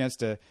get a chance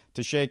to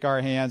shake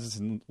our hands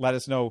and let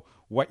us know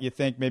what you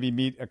think. Maybe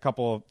meet a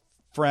couple of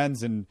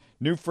friends and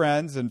new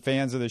friends and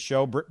fans of the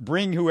show.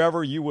 Bring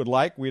whoever you would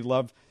like. We'd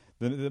love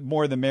the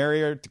more the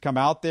merrier to come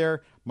out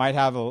there. Might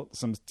have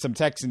some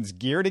Texans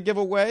gear to give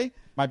away.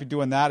 Might be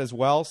doing that as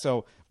well.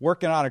 So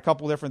working on a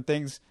couple different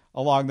things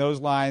along those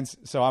lines.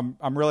 So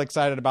I'm really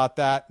excited about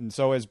that. And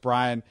so is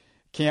Brian.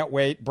 Can't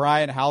wait.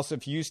 Brian, House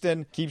of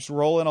Houston, keeps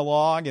rolling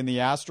along, and the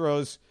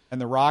Astros and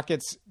the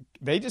Rockets,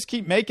 they just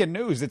keep making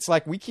news. It's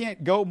like we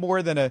can't go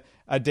more than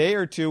a day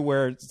or two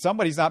where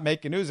somebody's not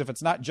making news. If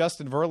it's not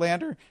Justin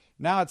Verlander,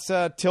 now it's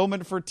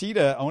Tillman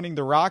Fertitta owning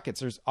the Rockets.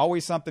 There's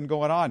always something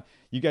going on.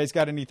 You guys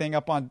got anything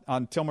up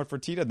on Tillman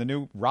Fertitta, the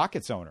new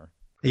Rockets owner?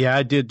 Yeah,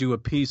 I did do a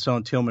piece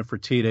on Tillman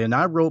Fertitta, and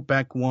I wrote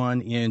back one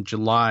in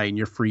July, and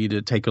you're free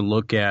to take a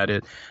look at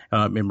it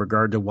in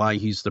regard to why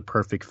he's the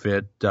perfect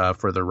fit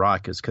for the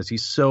Rockets, because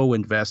he's so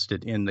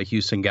invested in the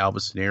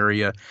Houston-Galveston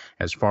area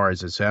as far as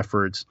his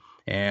efforts.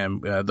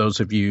 And those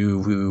of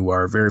you who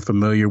are very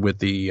familiar with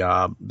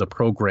the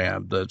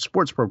program, the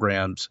sports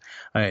programs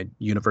at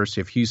University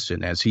of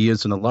Houston, as he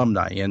is an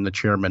alumni and the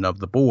chairman of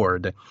the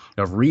board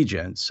of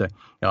regents,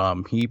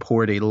 he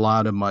poured a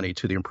lot of money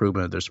to the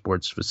improvement of their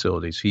sports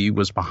facilities. He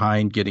was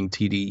behind getting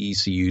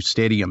TDECU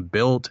Stadium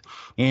built,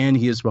 and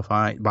he is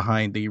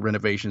behind the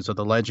renovations of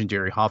the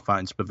legendary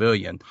Hofheinz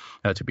Pavilion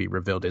to be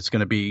revealed. It's going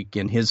to be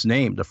in his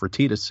name, the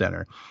Fertitta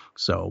Center.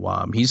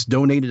 So he's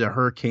donated to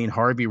Hurricane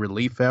Harvey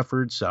relief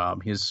efforts.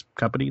 His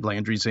company,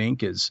 Landry's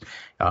Inc.,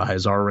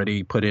 has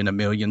already put in $1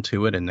 million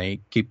to it, and they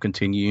keep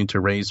continuing to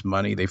raise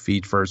money. They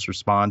feed first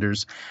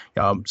responders.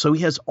 So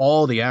he has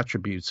all the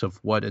attributes of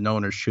what an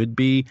owner should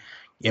be.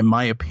 In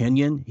my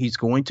opinion, he's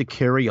going to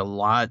carry a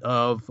lot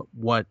of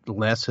what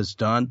Les has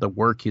done, the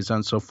work he's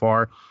done so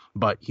far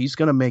but he's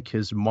going to make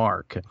his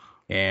mark.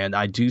 And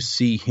I do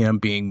see him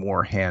being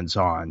more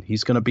hands-on.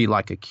 He's going to be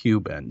like a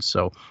Cuban.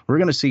 So we're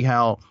going to see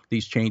how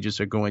these changes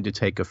are going to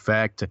take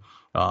effect,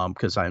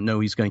 because I know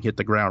he's going to hit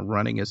the ground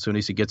running as soon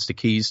as he gets the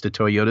keys to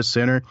Toyota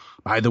Center.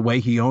 By the way,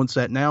 he owns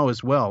that now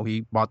as well.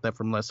 He bought that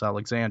from Les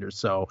Alexander.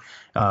 So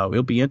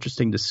it'll be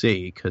interesting to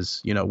see,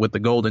 because, with the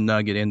Golden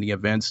Nugget and the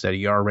events that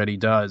he already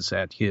does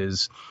at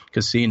his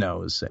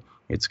casinos,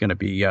 it's going to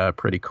be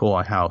pretty cool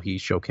on how he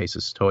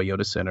showcases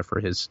Toyota Center for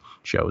his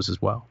shows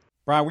as well.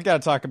 Brian, we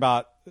got to talk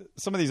about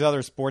some of these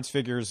other sports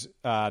figures,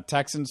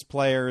 Texans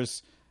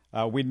players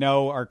we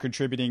know are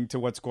contributing to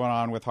what's going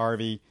on with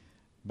Harvey,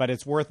 but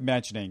it's worth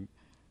mentioning.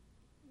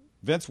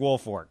 Vince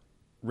Wilfork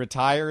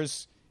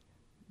retires.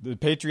 The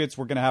Patriots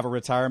were going to have a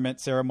retirement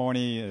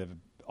ceremony, a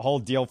whole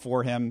deal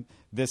for him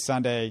this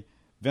Sunday.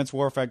 Vince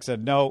Wilfork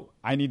said, no,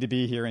 I need to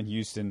be here in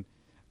Houston.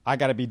 I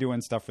got to be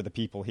doing stuff for the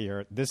people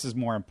here. This is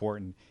more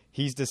important.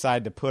 He's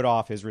decided to put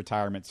off his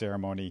retirement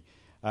ceremony.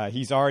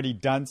 He's already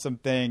done some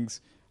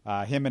things.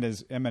 Him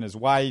and his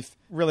wife,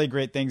 really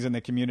great things in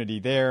the community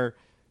there.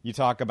 You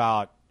talk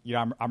about,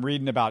 I'm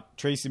reading about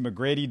Tracy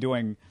McGrady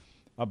doing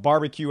a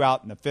barbecue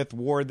out in the 5th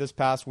Ward this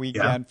past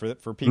weekend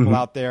for people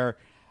out there.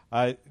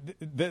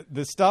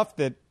 The stuff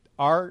that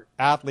our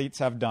athletes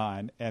have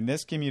done and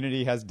this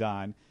community has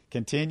done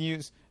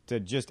continues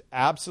to just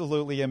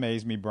absolutely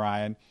amaze me,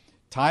 Brian.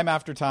 Time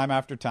after time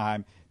after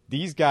time,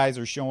 these guys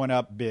are showing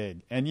up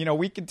big. And,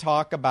 we can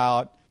talk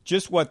about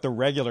just what the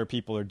regular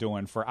people are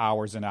doing for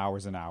hours and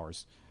hours and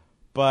hours.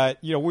 But,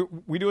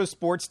 we do a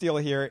sports deal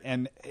here,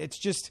 and it's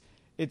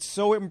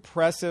so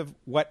impressive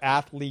what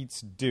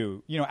athletes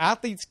do.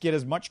 Athletes get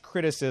as much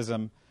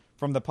criticism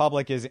from the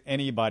public as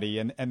anybody,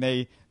 and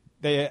they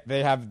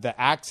have the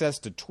access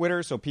to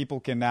Twitter, so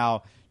people can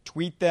now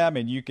tweet them,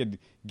 and you can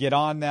get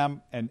on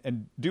them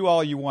and do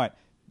all you want.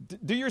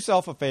 Do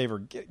yourself a favor.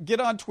 Get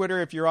on Twitter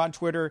if you're on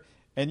Twitter,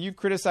 and you've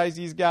criticized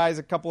these guys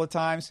a couple of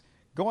times.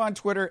 Go on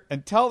Twitter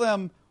and tell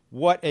them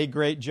what a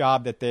great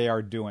job that they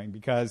are doing,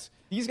 because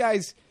these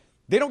guys –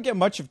 they don't get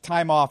much of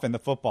time off in the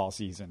football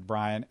season,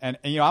 Brian. And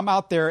I'm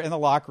out there in the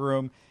locker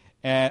room,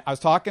 and I was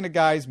talking to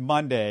guys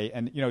Monday,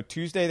 and,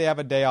 Tuesday they have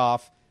a day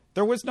off.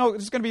 There's going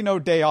to be no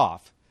day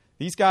off.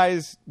 These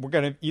guys were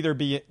going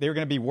to they were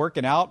going to be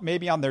working out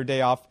maybe on their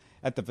day off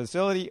at the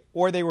facility,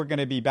 or they were going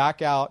to be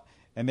back out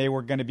and they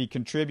were going to be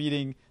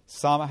contributing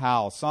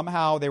somehow.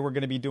 Somehow they were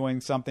going to be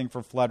doing something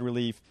for flood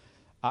relief.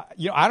 I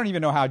don't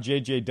even know how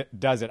JJ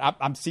does it.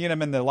 I'm seeing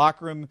him in the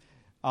locker room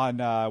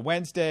on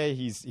Wednesday.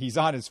 He's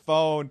on his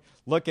phone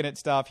looking at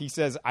stuff. He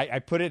says, I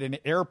put it in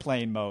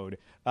airplane mode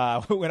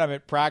when I'm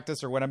at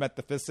practice or when I'm at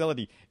the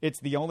facility. It's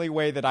the only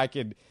way that I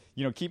could,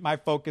 keep my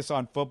focus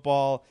on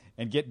football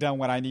and get done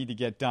what I need to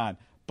get done.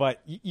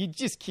 But you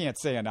just can't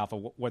say enough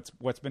of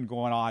what's been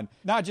going on,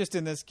 not just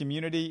in this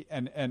community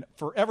and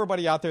for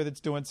everybody out there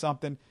that's doing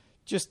something.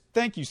 Just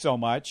thank you so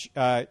much.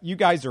 You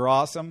guys are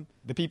awesome.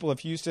 The people of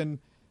Houston,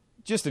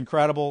 just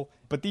incredible.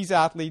 But these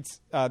athletes,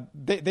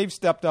 they've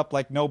stepped up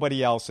like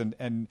nobody else.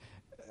 And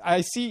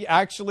I see,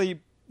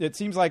 actually, it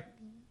seems like,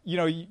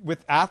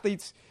 with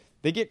athletes,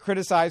 they get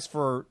criticized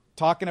for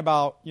talking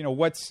about,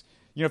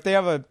 if they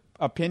have an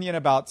opinion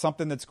about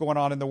something that's going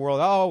on in the world,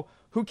 oh,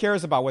 who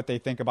cares about what they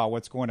think about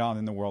what's going on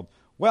in the world?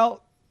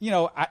 Well,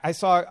 I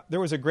saw there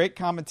was a great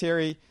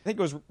commentary. I think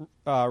it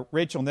was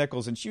Rachel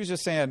Nichols, and she was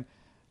just saying,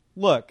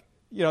 look,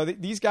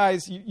 these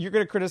guys, you're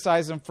going to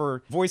criticize them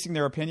for voicing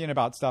their opinion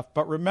about stuff.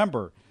 But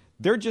remember,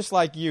 they're just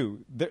like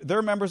you.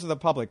 They're members of the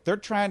public. They're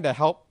trying to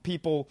help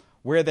people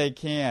where they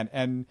can.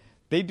 And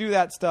they do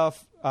that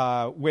stuff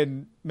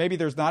when maybe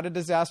there's not a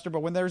disaster,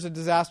 but when there's a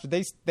disaster,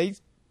 they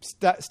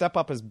step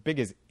up as big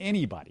as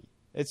anybody.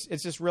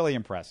 It's just really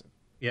impressive.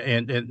 Yeah,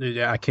 and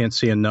I can't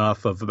see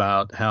enough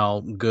about how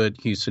good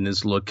Houston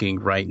is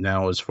looking right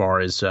now as far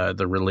as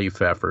the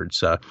relief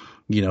efforts.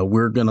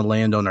 We're going to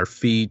land on our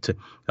feet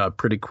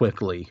pretty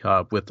quickly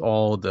with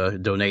all the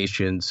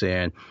donations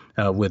and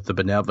with the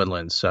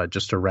benevolence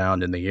just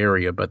around in the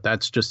area. But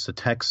that's just the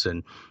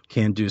Texan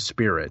can-do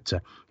spirit.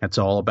 That's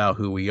all about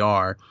who we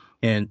are.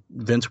 And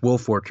Vince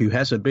Wilfork, who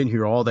hasn't been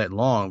here all that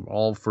long,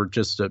 all for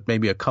just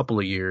maybe a couple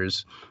of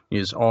years,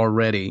 is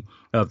already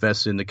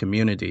vested in the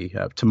community.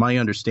 To my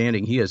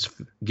understanding, he has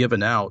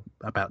given out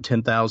about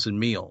 10,000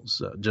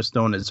 meals just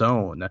on his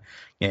own.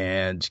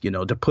 And,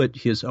 to put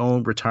his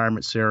own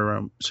retirement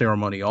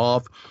ceremony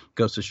off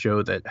goes to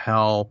show that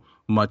how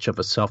much of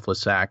a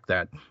selfless act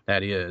that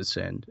is.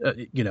 And,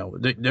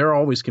 there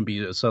always can be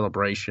a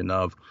celebration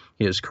of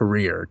his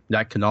career.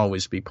 That can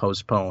always be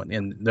postponed,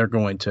 and they're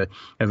going to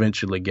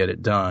eventually get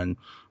it done.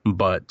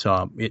 But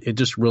it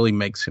just really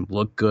makes him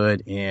look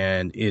good,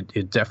 and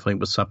it definitely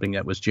was something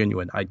that was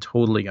genuine. I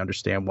totally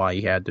understand why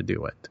he had to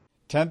do it.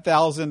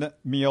 10,000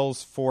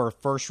 meals for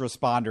first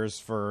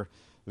responders for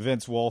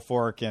Vince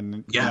Wilfork,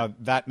 and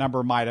that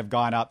number might have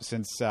gone up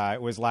since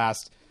it was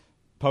last.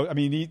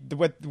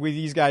 What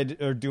these guys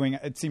are doing,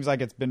 it seems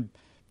like it's been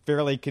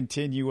fairly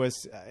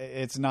continuous.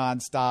 It's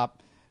nonstop.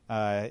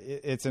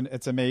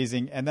 It's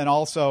amazing. And then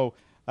also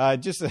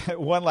just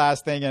one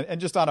last thing, and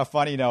just on a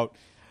funny note,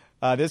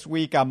 This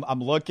week I'm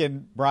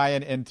looking,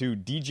 Brian, into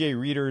DJ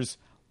Reader's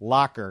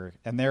locker,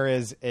 and there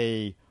is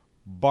a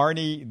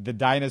Barney the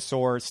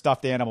dinosaur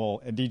stuffed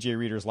animal in DJ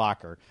Reader's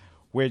locker,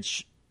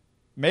 which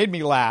made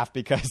me laugh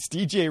because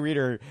DJ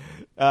Reader,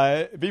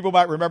 people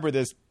might remember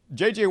this.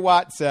 J.J.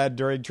 Watt said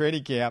during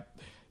training camp,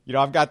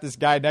 I've got this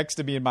guy next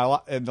to me in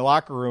the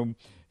locker room.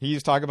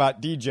 He's talking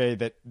about DJ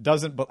that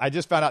I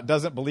just found out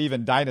doesn't believe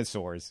in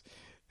dinosaurs.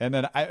 And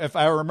then if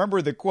I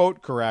remember the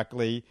quote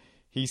correctly,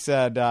 he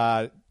said,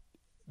 the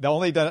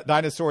only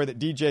dinosaur that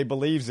DJ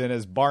believes in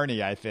is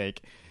Barney, I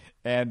think.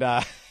 And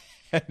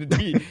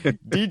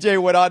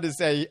DJ went on to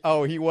say,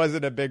 he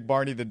wasn't a big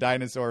Barney the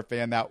dinosaur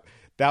fan.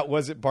 That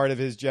wasn't part of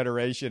his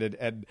generation.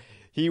 And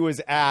he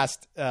was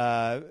asked,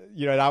 and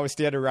I was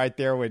standing right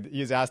there when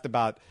he was asked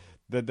about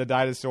the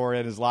dinosaur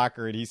in his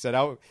locker. And he said,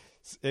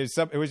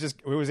 it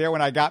was there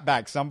when I got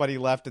back. Somebody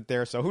left it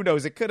there. So who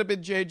knows? It could have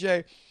been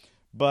JJ,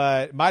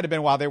 but it might have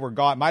been while they were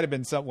gone. It might have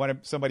been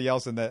somebody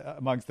else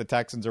amongst the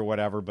Texans or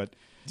whatever. But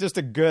just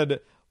a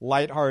good,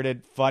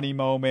 lighthearted, funny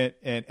moment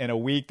in a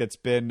week that's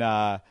been,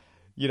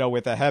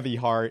 with a heavy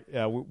heart.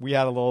 We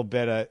had a little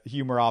bit of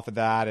humor off of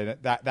that, and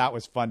that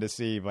was fun to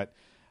see. But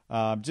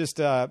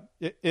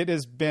it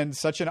has been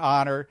such an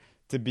honor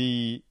to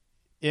be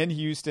in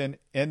Houston,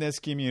 in this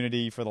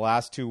community for the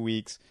last 2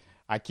 weeks.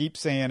 I keep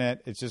saying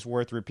it. It's just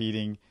worth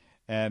repeating,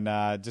 and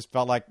just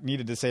felt like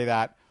needed to say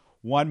that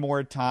one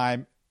more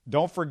time.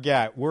 Don't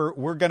forget,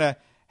 we're going to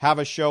have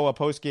a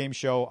post-game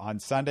show on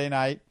Sunday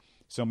night,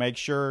 so make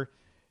sure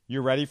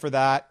you're ready for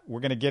that. We're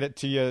going to get it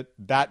to you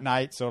that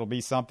night, so it'll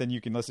be something you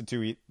can listen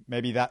to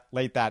maybe that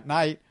late that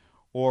night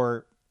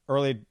or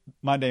early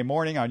Monday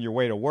morning on your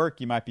way to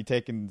work. You might be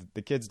taking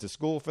the kids to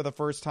school for the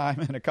first time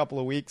in a couple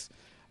of weeks,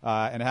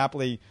 and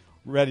happily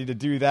ready to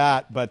do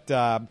that. But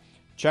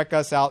check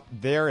us out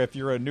there. If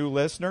you're a new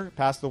listener,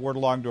 pass the word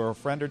along to a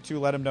friend or two.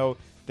 Let them know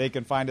they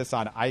can find us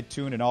on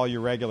iTunes and all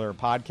your regular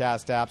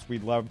podcast apps.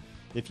 We'd love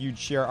if you'd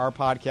share our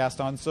podcast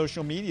on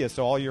social media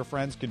so all your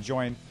friends could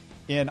join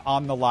in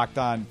on the Locked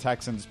On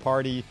Texans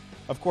party.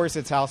 Of course,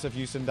 it's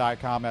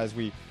houseofhouston.com. As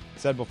we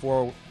said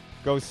before,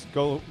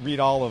 go read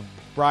all of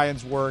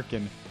Brian's work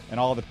and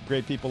all the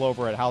great people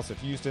over at House of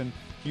Houston,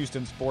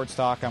 Houston Sports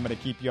Talk. I'm going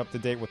to keep you up to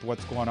date with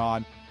what's going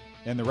on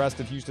in the rest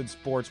of Houston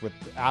sports with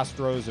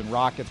Astros and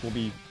Rockets. We'll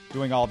be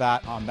doing all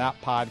that on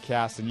that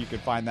podcast, and you can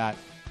find that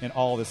in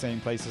all the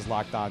same places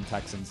Locked On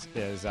Texans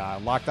is.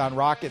 Locked On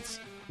Rockets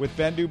with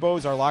Ben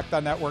Dubose, our Locked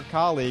On Network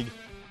colleague.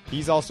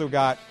 He's also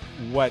got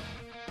what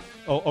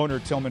owner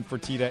Tillman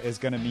Fertitta is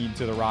going to mean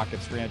to the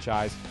Rockets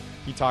franchise.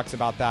 He talks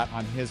about that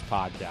on his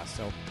podcast.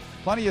 So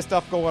plenty of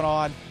stuff going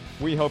on.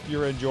 We hope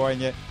you're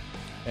enjoying it,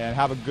 and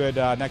have a good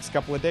next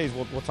couple of days.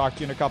 We'll talk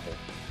to you in a couple.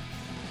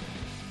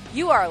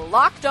 You are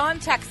Locked On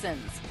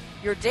Texans,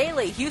 your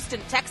daily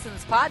Houston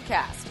Texans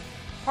podcast.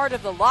 Part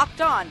of the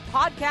Locked On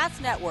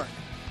Podcast Network,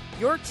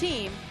 your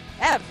team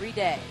every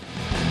day.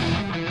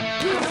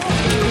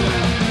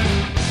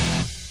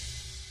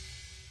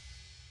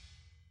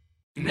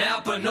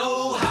 Napa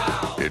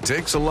know-how. It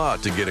takes a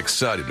lot to get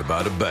excited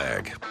about a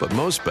bag, but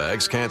most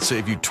bags can't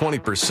save you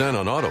 20%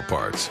 on auto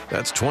parts.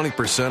 That's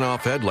 20%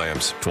 off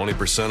headlamps,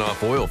 20%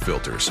 off oil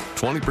filters,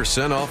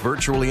 20% off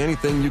virtually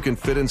anything you can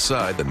fit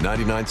inside the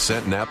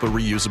 99-cent Napa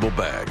reusable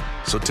bag.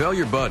 So tell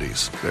your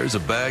buddies, there's a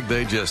bag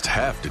they just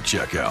have to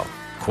check out.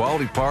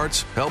 Quality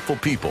parts, helpful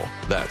people.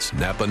 That's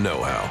Napa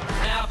know-how.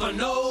 Napa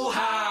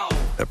know-how.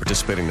 At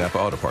participating Napa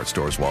Auto Parts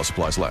stores while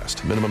supplies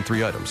last. Minimum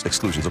 3 items.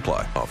 Exclusions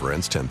apply. Offer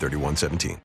ends 10/31/17.